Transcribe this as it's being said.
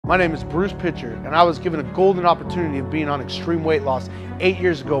My name is Bruce Pitcher, and I was given a golden opportunity of being on extreme weight loss 8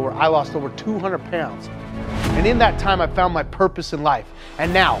 years ago, where I lost over 200 pounds. And in that time, I found my purpose in life.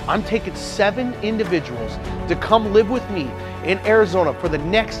 And now I'm taking 7 individuals to come live with me in Arizona for the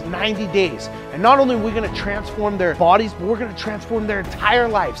next 90 days. And not only are we gonna transform their bodies, but we're gonna transform their entire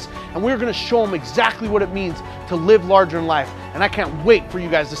lives. And we're gonna show them exactly what it means to live larger in life. And I can't wait for you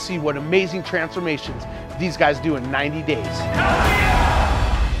guys to see what amazing transformations these guys do in 90 days.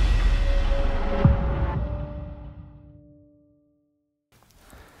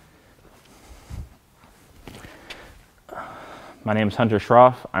 My name is Hunter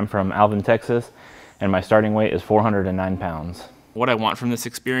Schroff. I'm from Alvin, Texas, and my starting weight is 409 pounds. What I want from this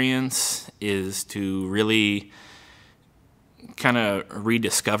experience is to really kind of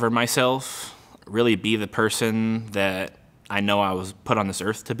rediscover myself, really be the person that I know I was put on this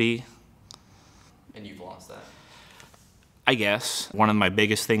earth to be. And you've lost that? I guess. One of my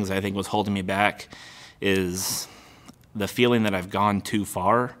biggest things I think was holding me back is the feeling that I've gone too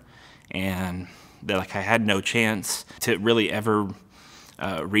far and that like I had no chance to really ever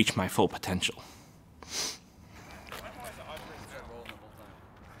reach my full potential.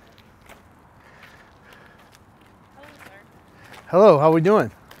 Hello, how we doing?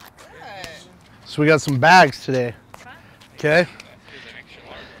 Good. So we got some bags today. Okay.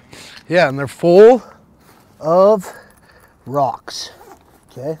 Yeah, and they're full of rocks.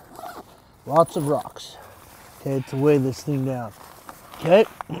 Okay. Lots of rocks. Okay, to weigh this thing down. Okay,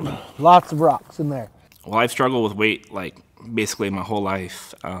 lots of rocks in there. Well, I've struggled with weight like basically my whole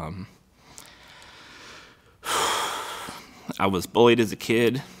life. I was bullied as a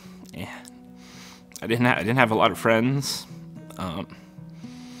kid, and I didn't have a lot of friends.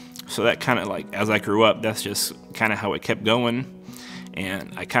 So that kind of like, as I grew up, that's just kind of how it kept going,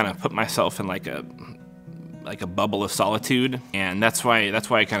 and I kind of put myself in like a bubble of solitude, and that's why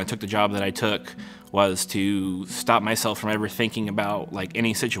I kind of took the job that I took, was to stop myself from ever thinking about like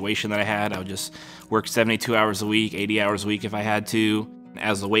any situation that I had. I would just work 72 hours a week, 80 hours a week if I had to.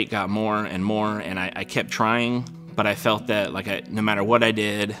 As the weight got more and more, and I kept trying, but I felt that like no matter what I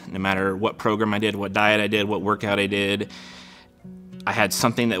did, no matter what program I did, what diet I did, what workout I did, I had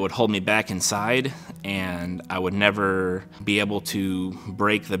something that would hold me back inside, and I would never be able to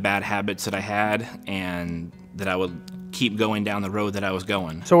break the bad habits that I had, and that I would keep going down the road that I was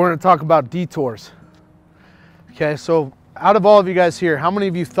going. So we're gonna talk about detours. Okay, so out of all of you guys here, how many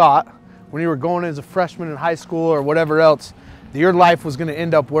of you thought when you were going as a freshman in high school or whatever else, that your life was gonna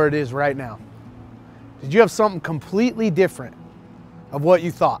end up where it is right now? Did you have something completely different of what you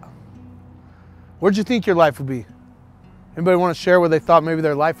thought? Where'd you think your life would be? Anybody want to share where they thought maybe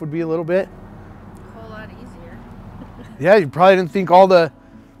their life would be a little bit? A whole lot easier. Yeah, you probably didn't think all the,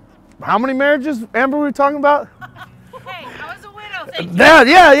 how many marriages, Amber, were we talking about? Hey, I was a widow, thank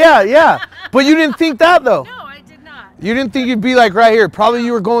you. Yeah. But you didn't think that though. No, I did not. You didn't think you'd be like right here. Probably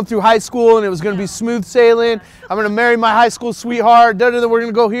you were going through high school and it was going to be smooth sailing. I'm going to marry my high school sweetheart. We're going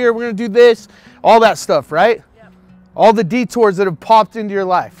to go here. We're going to do this. All that stuff, right? Yep. All the detours that have popped into your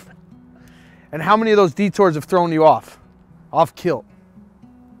life. And how many of those detours have thrown you off kilt?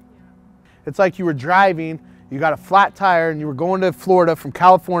 It's like you were driving, you got a flat tire, and you were going to Florida from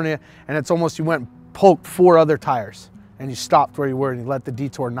California, and it's almost you went and poked 4 other tires. And you stopped where you were and you let the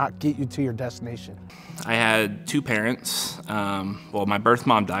detour not get you to your destination. I had 2 parents. Well, my birth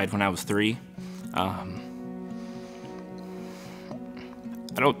mom died when I was 3. I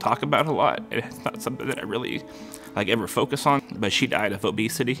don't talk about it a lot. It's not something that I really like ever focus on, but she died of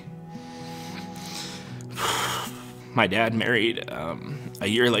obesity. My dad married a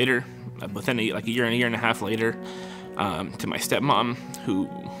year later, within a year and a half later, to my stepmom, who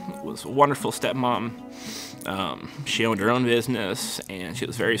was a wonderful stepmom. She owned her own business, and she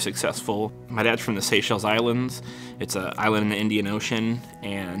was very successful. My dad's from the Seychelles Islands. It's an island in the Indian Ocean,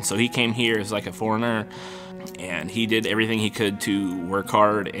 and so he came here as like a foreigner, and he did everything he could to work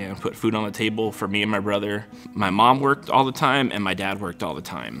hard and put food on the table for me and my brother. My mom worked all the time, and my dad worked all the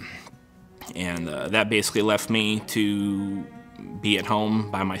time. And that basically left me to be at home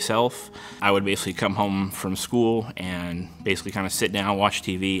by myself. I would basically come home from school and basically kind of sit down, watch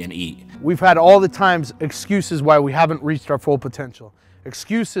TV, and eat. We've had all the times excuses why we haven't reached our full potential.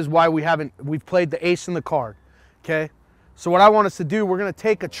 Excuses why we've played the ace in the card, okay? So what I want us to do, we're gonna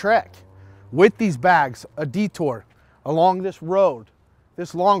take a trek with these bags, a detour along this road,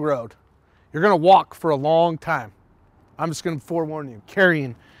 this long road. You're gonna walk for a long time. I'm just gonna forewarn you,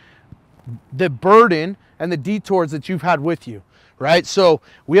 carrying the burden and the detours that you've had with you, right? So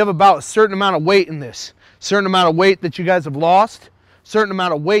we have about a certain amount of weight in this, certain amount of weight that you guys have lost, certain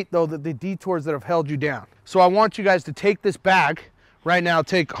amount of weight though that the detours that have held you down. So I want you guys to take this bag, right now,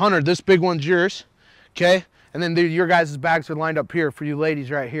 take Hunter, this big one's yours, okay? And then your guys' bags are lined up here for you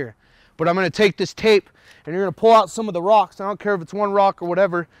ladies right here. But I'm gonna take this tape and you're gonna pull out some of the rocks. I don't care if it's one rock or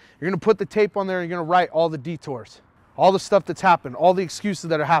whatever. You're gonna put the tape on there and you're gonna write all the detours, all the stuff that's happened, all the excuses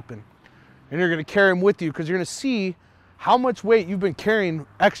that have happened. And you're gonna carry them with you because you're gonna see how much weight you've been carrying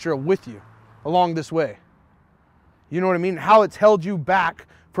extra with you along this way. You know what I mean? How it's held you back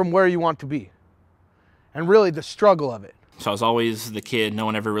from where you want to be. And really the struggle of it. So I was always the kid, no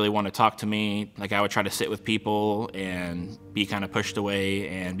one ever really wanted to talk to me. Like I would try to sit with people and be kind of pushed away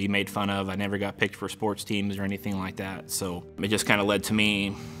and be made fun of. I never got picked for sports teams or anything like that. So it just kind of led to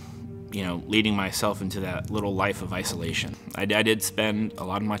me, you know, leading myself into that little life of isolation. I did spend a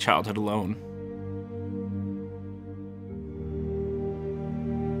lot of my childhood alone.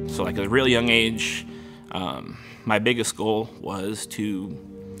 So like at a really young age, my biggest goal was to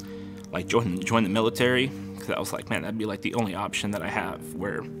like join the military. Because I was like, man, that'd be like the only option that I have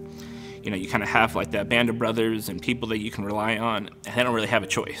where, you know, you kind of have like that band of brothers and people that you can rely on, and they don't really have a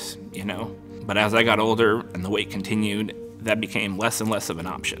choice, you know? But as I got older and the weight continued, that became less and less of an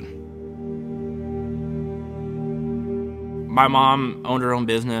option. My mom owned her own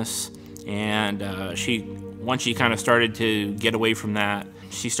business, and once she kind of started to get away from that,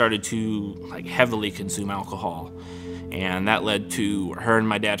 she started to like heavily consume alcohol. And that led to her and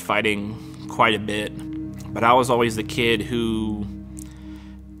my dad fighting quite a bit. But I was always the kid who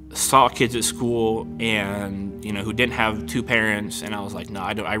saw kids at school and, you know, who didn't have two parents, and I was like, no,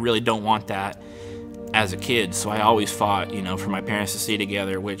 I really don't want that as a kid. So I always fought, you know, for my parents to stay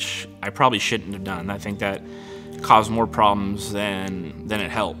together, which I probably shouldn't have done. I think that caused more problems than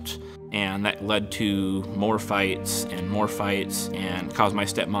it helped. And that led to more fights and caused my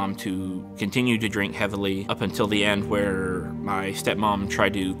stepmom to continue to drink heavily up until the end, where my stepmom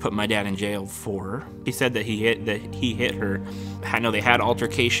tried to put my dad in jail for. He said that he hit her. I know they had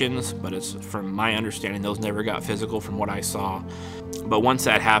altercations, but it's from my understanding those never got physical from what I saw. But once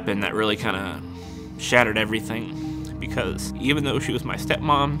that happened, that really kind of shattered everything, because even though she was my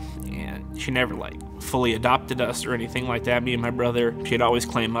stepmom and she never like fully adopted us or anything like that, me and my brother, she'd always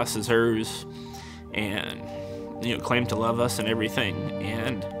claim us as hers and, you know, claim to love us and everything.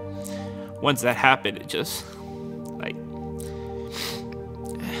 And once that happened, it just like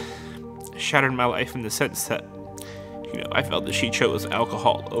shattered my life in the sense that, you know, I felt that she chose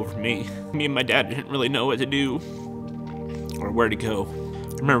alcohol over me. Me and my dad didn't really know what to do or where to go.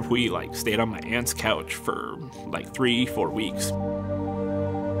 I remember we like stayed on my aunt's couch for like 3-4 weeks.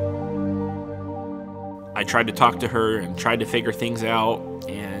 I tried to talk to her and tried to figure things out,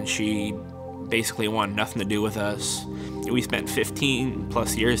 and she basically wanted nothing to do with us. We spent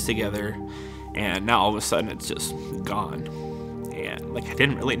 15+ years together, and now all of a sudden it's just gone. And like I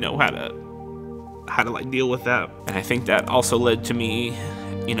didn't really know how to like deal with that. And I think that also led to me,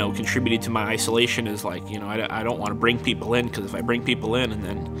 you know, contributed to my isolation, is like, you know, I don't want to bring people in, because if I bring people in and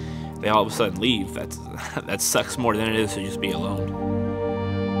then they all of a sudden leave, that sucks more than it is to just be alone.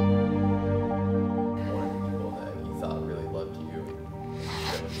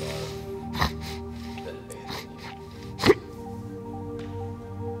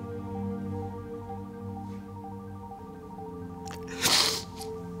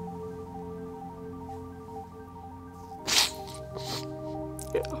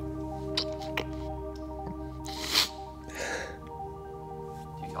 Yeah. Do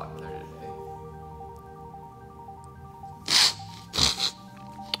you talk with her today?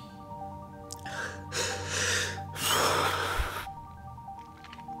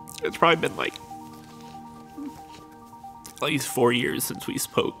 It's probably been like at least 4 years since we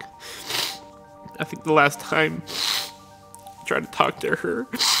spoke. I think the last time I tried to talk to her,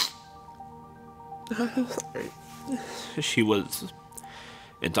 she was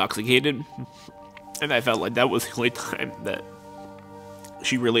intoxicated, and I felt like that was the only time that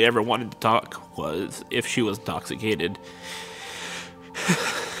she really ever wanted to talk, was if she was intoxicated.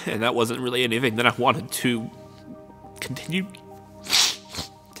 And that wasn't really anything that I wanted to continue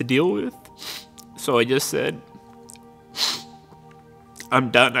to deal with. So I just said,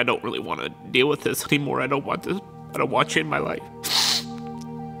 I'm done. I don't really want to deal with this anymore. I don't want this. I don't want you in my life.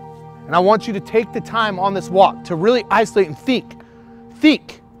 And I want you to take the time on this walk to really isolate and think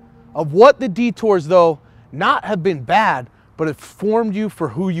of what the detours, though not have been bad, but have formed you for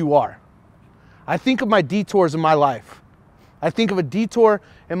who you are. I think of my detours in my life. I think of a detour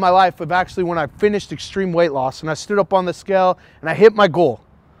in my life of actually when I finished extreme weight loss and I stood up on the scale and I hit my goal.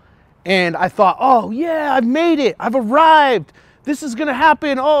 And I thought, oh yeah, I've made it. I've arrived. This is gonna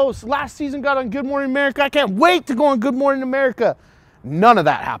happen. Oh, so last season got on Good Morning America. I can't wait to go on Good Morning America. None of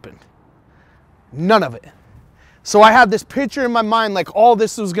that happened. None of it. So I had this picture in my mind, like all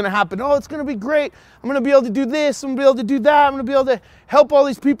this was gonna happen. Oh, it's gonna be great. I'm gonna be able to do this, I'm gonna be able to do that, I'm gonna be able to help all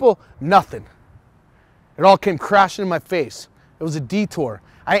these people. Nothing. It all came crashing in my face. It was a detour.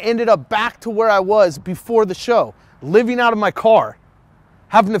 I ended up back to where I was before the show, living out of my car,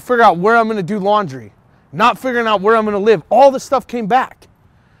 having to figure out where I'm gonna do laundry, not figuring out where I'm gonna live. All the stuff came back.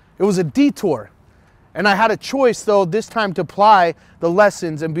 It was a detour. And I had a choice though, this time to apply the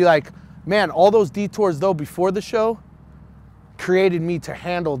lessons and be like, man, all those detours though before the show created me to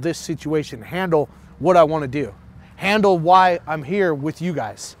handle this situation, handle what I want to do, handle why I'm here with you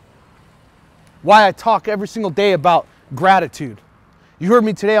guys, why I talk every single day about gratitude. You heard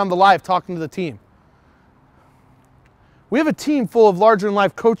me today on the live talking to the team. We have a team full of larger than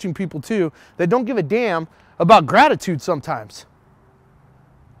life coaching people too that don't give a damn about gratitude sometimes.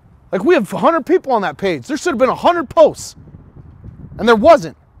 Like we have 100 people on that page. There should have been 100 posts and there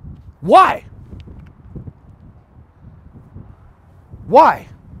wasn't. Why? Why?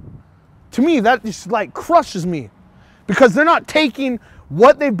 To me, that just like crushes me because they're not taking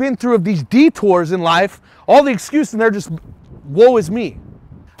what they've been through of these detours in life, all the excuses, and they're just, woe is me.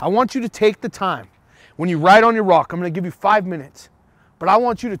 I want you to take the time. When you write on your rock, I'm going to give you 5 minutes, but I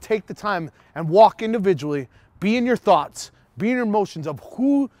want you to take the time and walk individually, be in your thoughts, be in your emotions of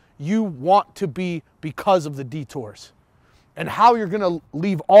who you want to be because of the detours. And how you're gonna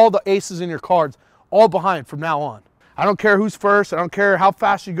leave all the aces in your cards all behind from now on. I don't care who's first, I don't care how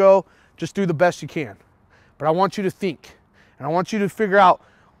fast you go, just do the best you can. But I want you to think, and I want you to figure out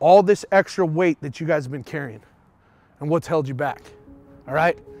all this extra weight that you guys have been carrying and what's held you back, all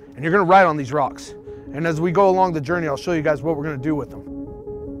right? And you're gonna write on these rocks. And as we go along the journey, I'll show you guys what we're gonna do with them.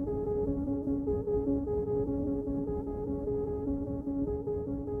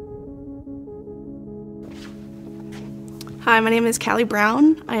 Hi, my name is Callie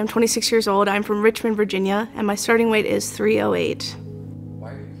Brown. I am 26 years old. I'm from Richmond, Virginia, and my starting weight is 308.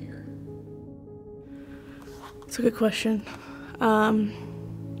 Why are you here? That's a good question. I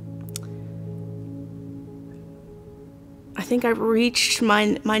think I've reached my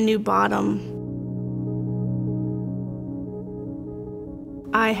new bottom.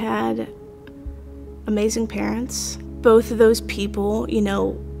 I had amazing parents. Both of those people, you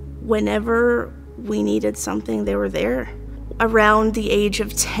know, whenever we needed something, they were there. Around the age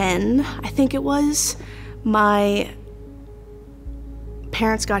of 10, I think it was, my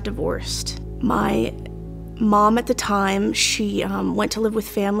parents got divorced. My mom at the time, she went to live with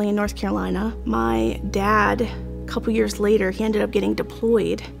family in North Carolina. My dad, a couple years later, he ended up getting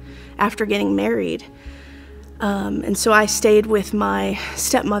deployed after getting married. And so I stayed with my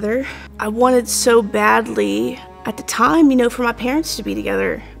stepmother. I wanted so badly at the time, you know, for my parents to be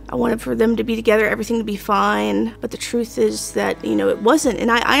together. I wanted for them to be together, everything to be fine. But the truth is that, you know, it wasn't. And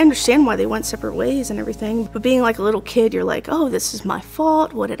I understand why they went separate ways and everything. But being like a little kid, you're like, oh, this is my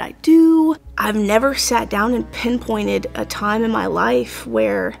fault. What did I do? I've never sat down and pinpointed a time in my life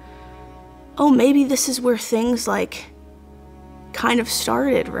where, oh, maybe this is where things like kind of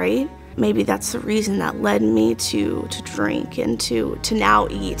started, right? Maybe that's the reason that led me to drink and to now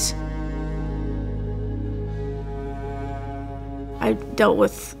eat. I dealt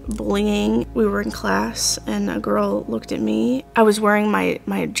with bullying. We were in class and a girl looked at me. I was wearing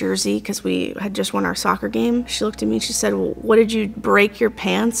my jersey because we had just won our soccer game. She looked at me and she said, well, what did you break your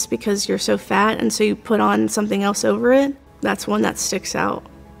pants because you're so fat and so you put on something else over it? That's one that sticks out.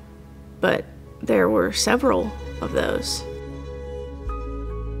 But there were several of those.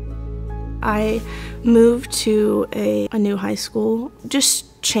 I moved to a new high school,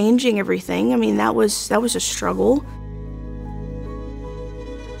 just changing everything. I mean, that was a struggle.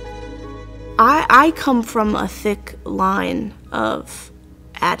 I come from a thick line of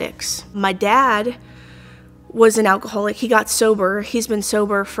addicts. My dad was an alcoholic. He got sober. He's been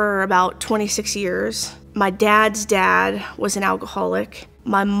sober for about 26 years. My dad's dad was an alcoholic.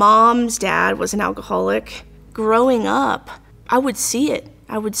 My mom's dad was an alcoholic. Growing up, I would see it.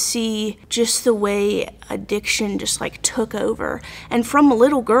 I would see just the way addiction just like took over. And from a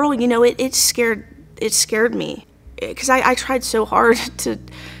little girl, you know, it scared me. Because I tried so hard to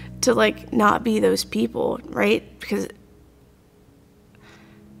like not be those people, right? Because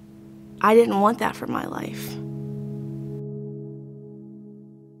I didn't want that for my life.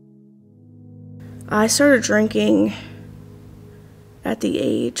 I started drinking at the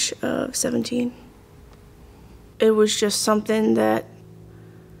age of 17. It was just something that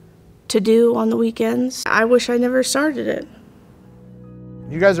to do on the weekends. I wish I never started it.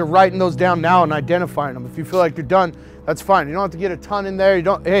 You guys are writing those down now and identifying them. If you feel like you're done, that's fine. You don't have to get a ton in there.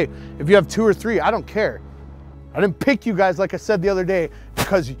 Hey, if you have 2 or 3, I don't care. I didn't pick you guys, like I said the other day, to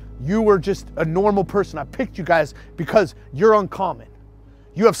because you were just a normal person. I picked you guys because you're uncommon.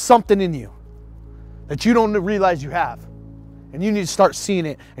 You have something in you that you don't realize you have. And you need to start seeing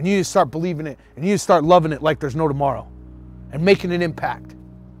it, and you need to start believing it, and you need to start loving it like there's no tomorrow, and making an impact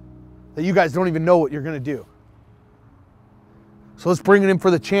that you guys don't even know what you're gonna do. So let's bring it in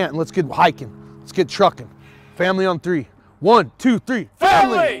for the chant, and let's get hiking. Let's get trucking. Family on 3. 1, 2, 3.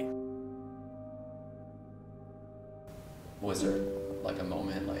 Family! Was there like a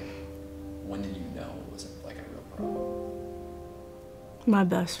moment, like, when did you know it was like a real problem? My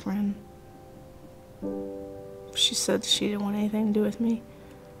best friend. She said she didn't want anything to do with me.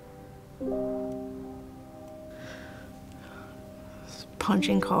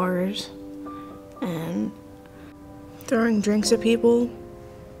 Punching cars and throwing drinks at people,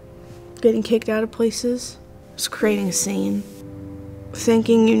 getting kicked out of places, just creating a scene,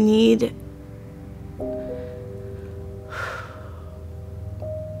 thinking you need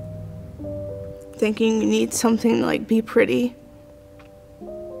something to, like, be pretty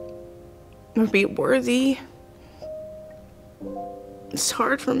or be worthy. It's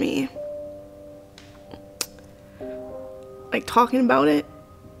hard for me. Like, talking about it.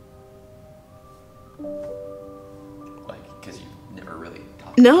 Like, because you never really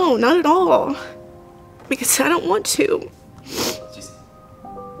talked No, not at all. Because I don't want to. it's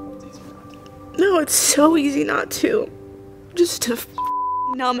easier not to. No, it's so easy not to. Just to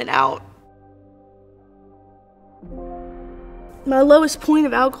numb it out. My lowest point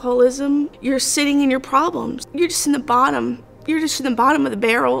of alcoholism, you're sitting in your problems. You're just in the bottom. You're just in the bottom of the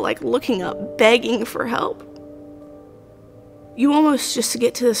barrel, like, looking up, begging for help. You almost just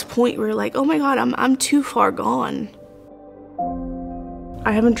get to this point where you're like, oh my God, I'm too far gone.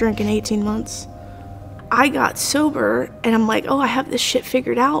 I haven't drank in 18 months. I got sober and I'm like, oh, I have this shit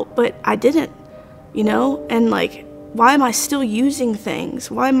figured out, but I didn't, you know? And, like, why am I still using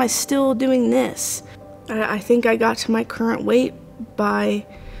things? Why am I still doing this? I think I got to my current weight by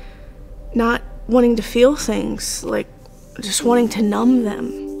not wanting to feel things, like, just wanting to numb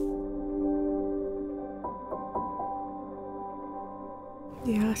them.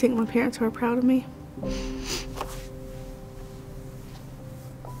 Yeah, I think my parents are proud of me.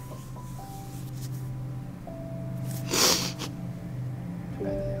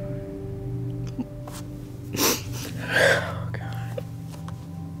 Oh, God.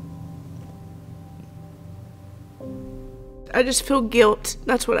 I just feel guilt.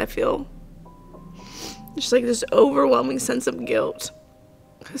 That's what I feel. Just like this overwhelming sense of guilt.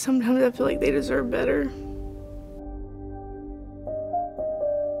 Because sometimes I feel like they deserve better.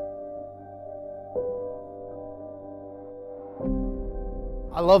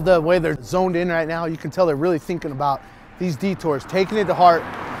 I love the way they're zoned in right now. You can tell they're really thinking about these detours, taking it to heart,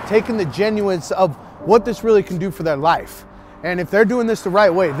 taking the genuineness of what this really can do for their life. And if they're doing this the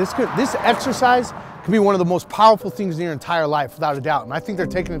right way, this exercise can be one of the most powerful things in your entire life, without a doubt. And I think they're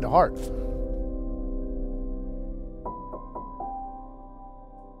taking it to heart.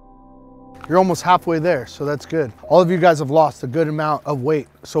 You're almost halfway there, so that's good. All of you guys have lost a good amount of weight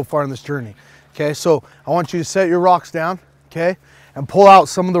so far in this journey. Okay, so I want you to set your rocks down, okay, and pull out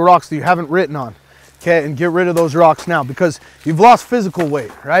some of the rocks that you haven't written on, okay, and get rid of those rocks now, because you've lost physical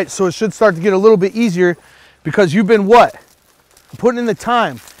weight, right? So it should start to get a little bit easier because you've been what? Putting in the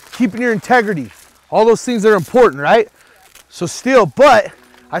time, keeping your integrity, all those things that are important, right? So still, but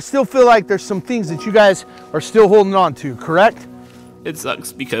I still feel like there's some things that you guys are still holding on to, correct? It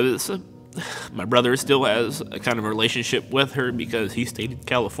sucks because my brother still has a kind of a relationship with her because he stayed in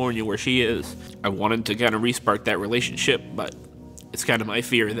California where she is. I wanted to kind of re-spark that relationship, but it's kind of my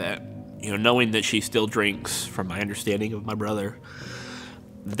fear that, you know, knowing that she still drinks, from my understanding of my brother,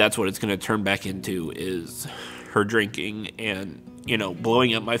 that's what it's going to turn back into, is her drinking and, you know,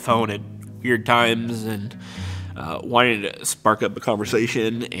 blowing up my phone at weird times and wanting to spark up a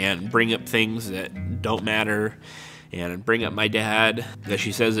conversation and bring up things that don't matter, and bring up my dad that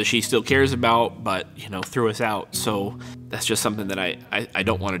she says that she still cares about, but, you know, threw us out. So that's just something that I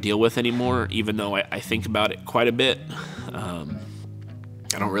don't want to deal with anymore, even though I think about it quite a bit.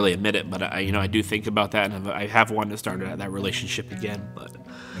 I don't really admit it, but I do think about that, and I have wanted to start that relationship again, but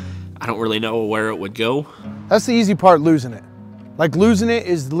I don't really know where it would go. That's the easy part, losing it. Like, losing it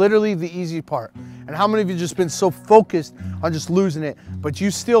is literally the easy part. And how many of you just been so focused on just losing it, but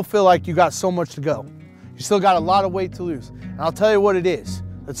you still feel like you got so much to go? You still got a lot of weight to lose. And I'll tell you what it is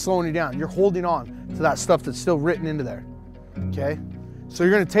that's slowing you down. You're holding on to that stuff that's still written into there, okay? So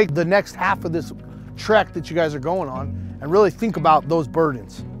you're gonna take the next half of this trek that you guys are going on and really think about those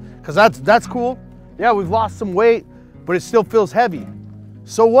burdens. Because that's cool. Yeah, we've lost some weight, but it still feels heavy.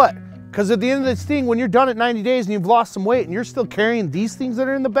 So what? Because at the end of this thing, when you're done at 90 days and you've lost some weight and you're still carrying these things that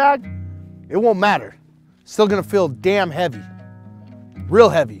are in the bag, it won't matter. It's still gonna feel damn heavy, real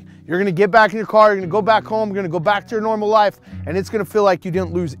heavy. You're gonna get back in your car, you're gonna go back home, you're gonna go back to your normal life, and it's gonna feel like you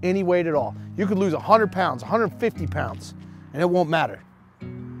didn't lose any weight at all. You could lose 100 pounds, 150 pounds, and it won't matter.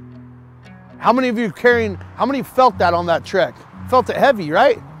 How many of you how many felt that on that trek? Felt it heavy,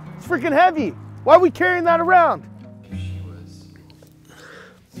 right? It's freaking heavy. Why are we carrying that around? She was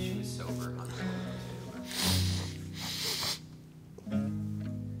sober on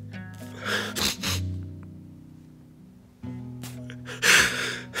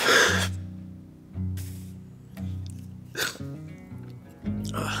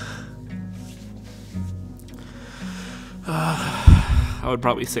I would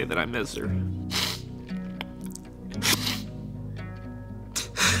probably say that I miss her.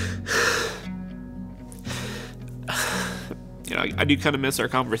 You know, I do kind of miss our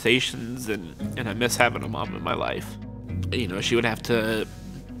conversations, and I miss having a mom in my life. You know, she would have to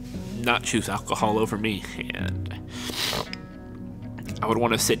not choose alcohol over me, and I would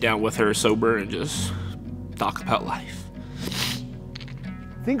want to sit down with her sober and just talk about life.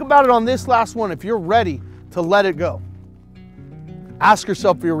 Think about it on this last one. If you're ready to let it go, ask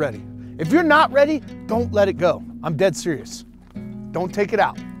yourself if you're ready. If you're not ready, don't let it go. I'm dead serious. Don't take it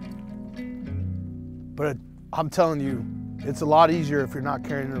out. But I'm telling you, it's a lot easier if you're not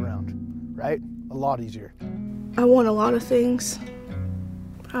carrying it around, right? A lot easier. I want a lot of things.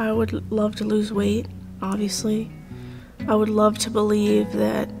 I would love to lose weight, obviously. I would love to believe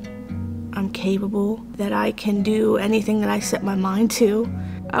that I'm capable, that I can do anything that I set my mind to.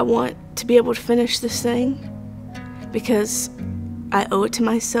 I want to be able to finish this thing because I owe it to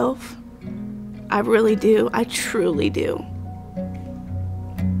myself. I really do. I truly do.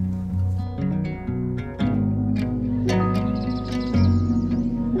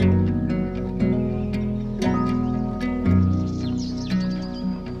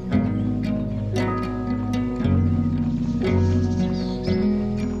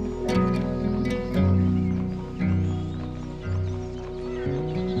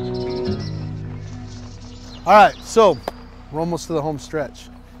 All right, so we're almost to the home stretch,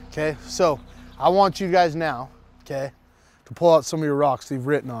 okay? So I want you guys now, okay, to pull out some of your rocks that you've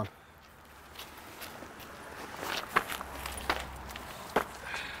written on.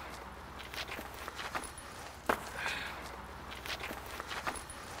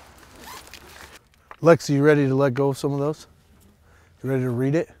 Lexi, you ready to let go of some of those? You ready to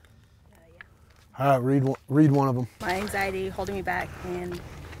read it? Yeah. All right, read one of them. My anxiety holding me back, and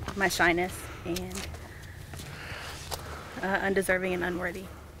my shyness, and undeserving and unworthy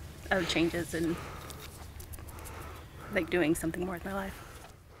of changes and like doing something more with my life.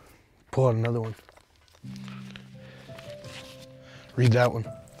 Pull out another one. Read that one.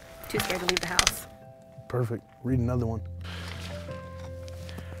 Too scared to leave the house. Perfect. Read another one.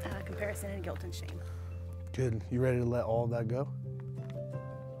 Comparison and guilt and shame. Good. You ready to let all of that go?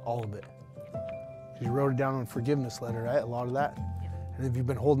 All of it. 'Cause you wrote it down on a forgiveness letter, right? A lot of that. Yeah. And have you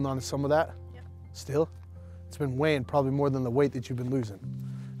been holding on to some of that? Yeah. Still? It's been weighing probably more than the weight that you've been losing.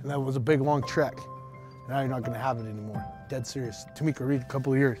 And that was a big, long trek. Now you're not going to have it anymore. Dead serious. Tamika, read a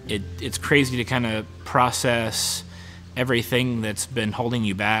couple of years. It's crazy to kind of process everything that's been holding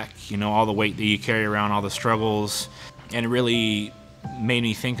you back, you know, all the weight that you carry around, all the struggles, and it really made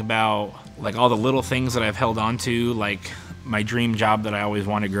me think about like all the little things that I've held on to, like my dream job that I always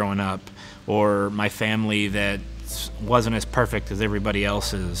wanted growing up, or my family that wasn't as perfect as everybody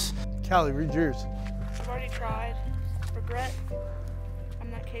else's. Callie, read yours. I've already tried. Regret.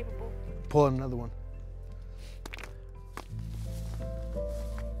 I'm not capable. Pull out another one.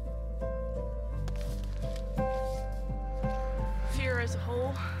 Fear as a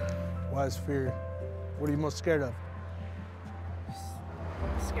whole. Why is fear? What are you most scared of?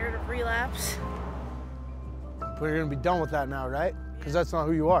 Scared of relapse. But you're going to be done with that now, right? Because that's not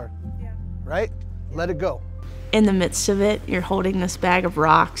who you are. Yeah. Right? Let it go. In the midst of it, you're holding this bag of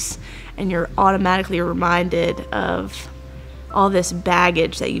rocks and you're automatically reminded of all this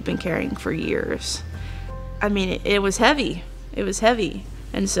baggage that you've been carrying for years. I mean, it was heavy. It was heavy.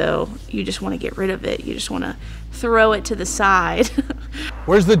 And so you just want to get rid of it. You just want to throw it to the side.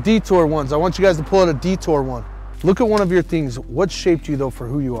 Where's the detour ones? I want you guys to pull out a detour one. Look at one of your things. What shaped you, though, for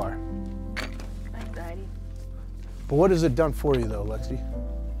who you are? Anxiety. But what has it done for you, though, Lexi?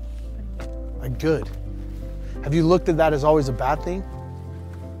 Like, good. Have you looked at that as always a bad thing?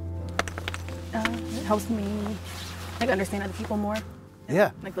 It helps me like understand other people more.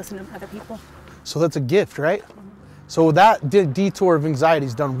 Yeah. Like listen to other people. So that's a gift, right? So that detour of anxiety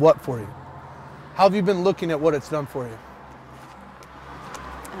has done what for you? How have you been looking at what it's done for you?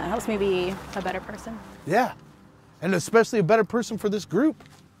 It helps me be a better person. Yeah, and especially a better person for this group.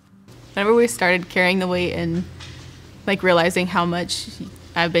 Whenever we started carrying the weight and like realizing how much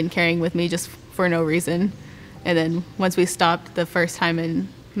I've been carrying with me just for no reason, and then once we stopped the first time and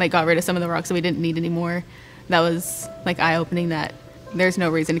like got rid of some of the rocks that we didn't need anymore, that was like eye-opening that there's no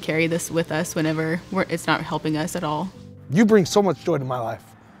reason to carry this with us whenever it's not helping us at all. You bring so much joy to my life.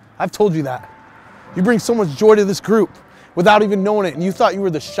 I've told you that. You bring so much joy to this group without even knowing it. And you thought you were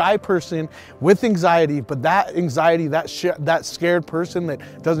the shy person with anxiety, but that anxiety, that scared person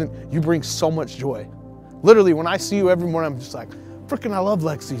that doesn't, you bring so much joy. Literally, when I see you every morning, I'm just like, freaking I love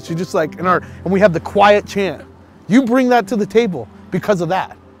Lexi. She's just like, and we have the quiet chant. You bring that to the table because of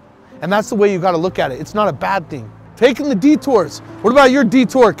that. And that's the way you gotta look at it. It's not a bad thing. Taking the detours. What about your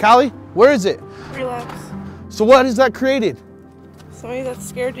detour, Callie? Where is it? Relapse. So what has that created? Somebody that's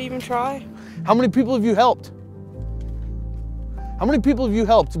scared to even try. How many people have you helped? How many people have you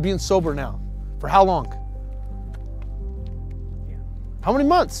helped being sober now? For how long? How many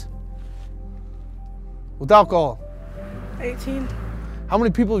months? With alcohol? 18. How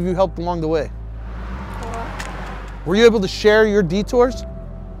many people have you helped along the way? A lot. Were you able to share your detours?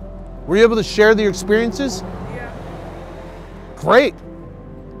 Were you able to share the experiences? Yeah. Great,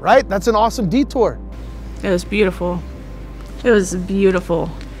 right? That's an awesome detour. It was beautiful. It was beautiful.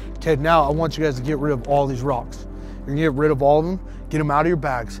 Okay, now I want you guys to get rid of all these rocks. You're gonna get rid of all of them, get them out of your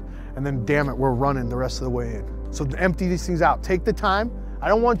bags, and then damn it, we're running the rest of the way in. So empty these things out. Take the time. I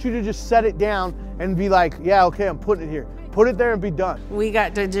don't want you to just set it down and be like, yeah, okay, I'm putting it here. Put it there and be done. We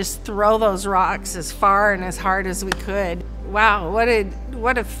got to just throw those rocks as far and as hard as we could. Wow, what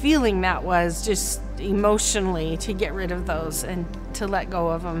a feeling that was, just emotionally, to get rid of those and to let go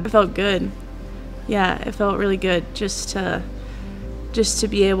of them. It felt good. Yeah, it felt really good just to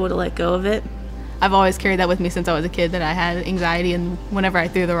be able to let go of it. I've always carried that with me since I was a kid, that I had anxiety, and whenever I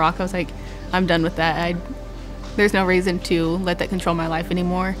threw the rock, I was like, I'm done with that. There's no reason to let that control my life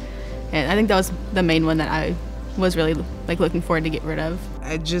anymore. And I think that was the main one that I was really like looking forward to get rid of.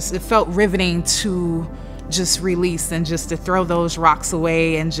 It felt riveting to just release and just to throw those rocks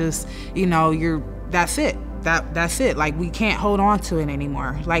away and just, that's it. That's it. Like, we can't hold on to it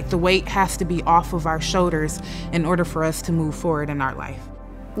anymore. Like, the weight has to be off of our shoulders in order for us to move forward in our life.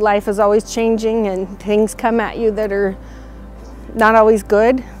 Life is always changing and things come at you that are not always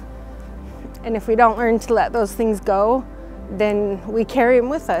good. And if we don't learn to let those things go, then we carry them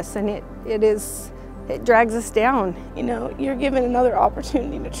with us, and it drags us down. You know, you're given another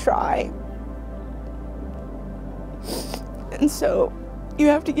opportunity to try. And so you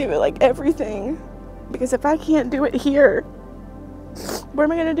have to give it like everything. Because if I can't do it here, where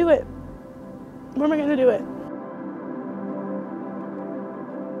am I gonna do it? Where am I gonna do it?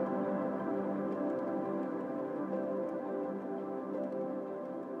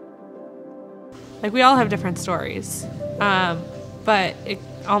 Like, we all have different stories, but it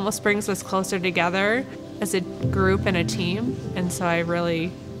almost brings us closer together as a group and a team. And so I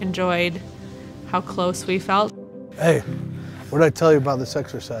really enjoyed how close we felt. Hey, what did I tell you about this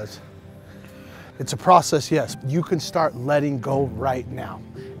exercise? It's a process, yes. You can start letting go right now,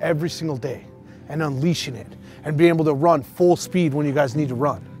 every single day, and unleashing it, and being able to run full speed when you guys need to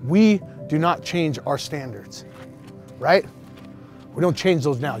run. We do not change our standards, right? We don't change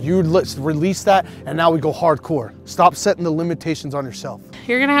those now. You release that, and now we go hardcore. Stop setting the limitations on yourself.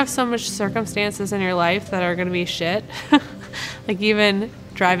 You're gonna have so much circumstances in your life that are gonna be shit. Like, even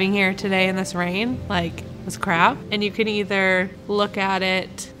driving here today in this rain, like, was crap. And you can either look at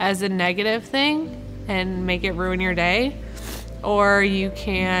it as a negative thing and make it ruin your day, or you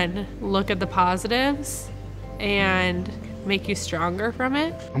can look at the positives and make you stronger from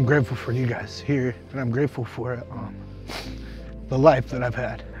it. I'm grateful for you guys here, and I'm grateful for the life that I've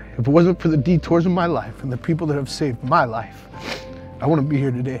had. If it wasn't for the detours of my life and the people that have saved my life, I wouldn't be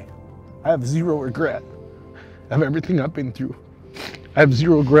here today. I have zero regret of everything I've been through. I have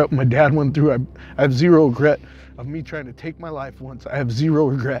zero regret what my dad went through. I have zero regret of me trying to take my life once. I have zero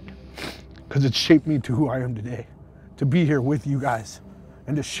regret because it shaped me to who I am today. To be here with you guys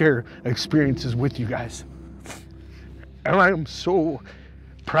and to share experiences with you guys. And I am so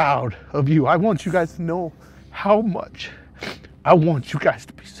proud of you. I want you guys to know how much I want you guys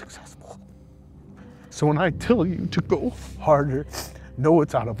to be successful. So when I tell you to go harder, know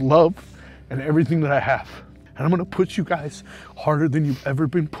it's out of love and everything that I have. And I'm gonna push you guys harder than you've ever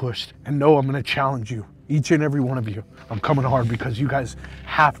been pushed. And know I'm gonna challenge you, each and every one of you. I'm coming hard because you guys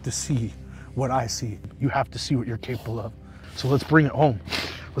have to see what I see. You have to see what you're capable of. So let's bring it home.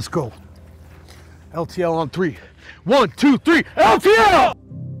 Let's go. LTL on 3. 1, 2, 3, LTL!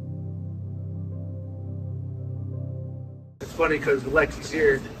 funny because Lexi's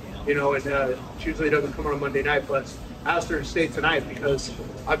here, you know, and she usually doesn't come on a Monday night, but I asked her to stay tonight because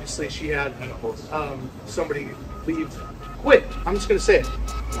obviously she had somebody quit. I'm just gonna say it,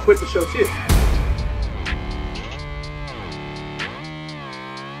 quit the show too.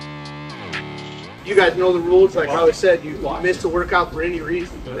 You guys know the rules. Like I always said, you miss a workout for any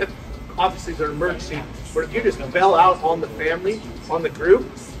reason. Obviously, it's an emergency. But if you just bail out on the family, on the group,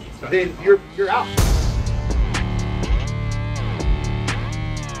 then you're out.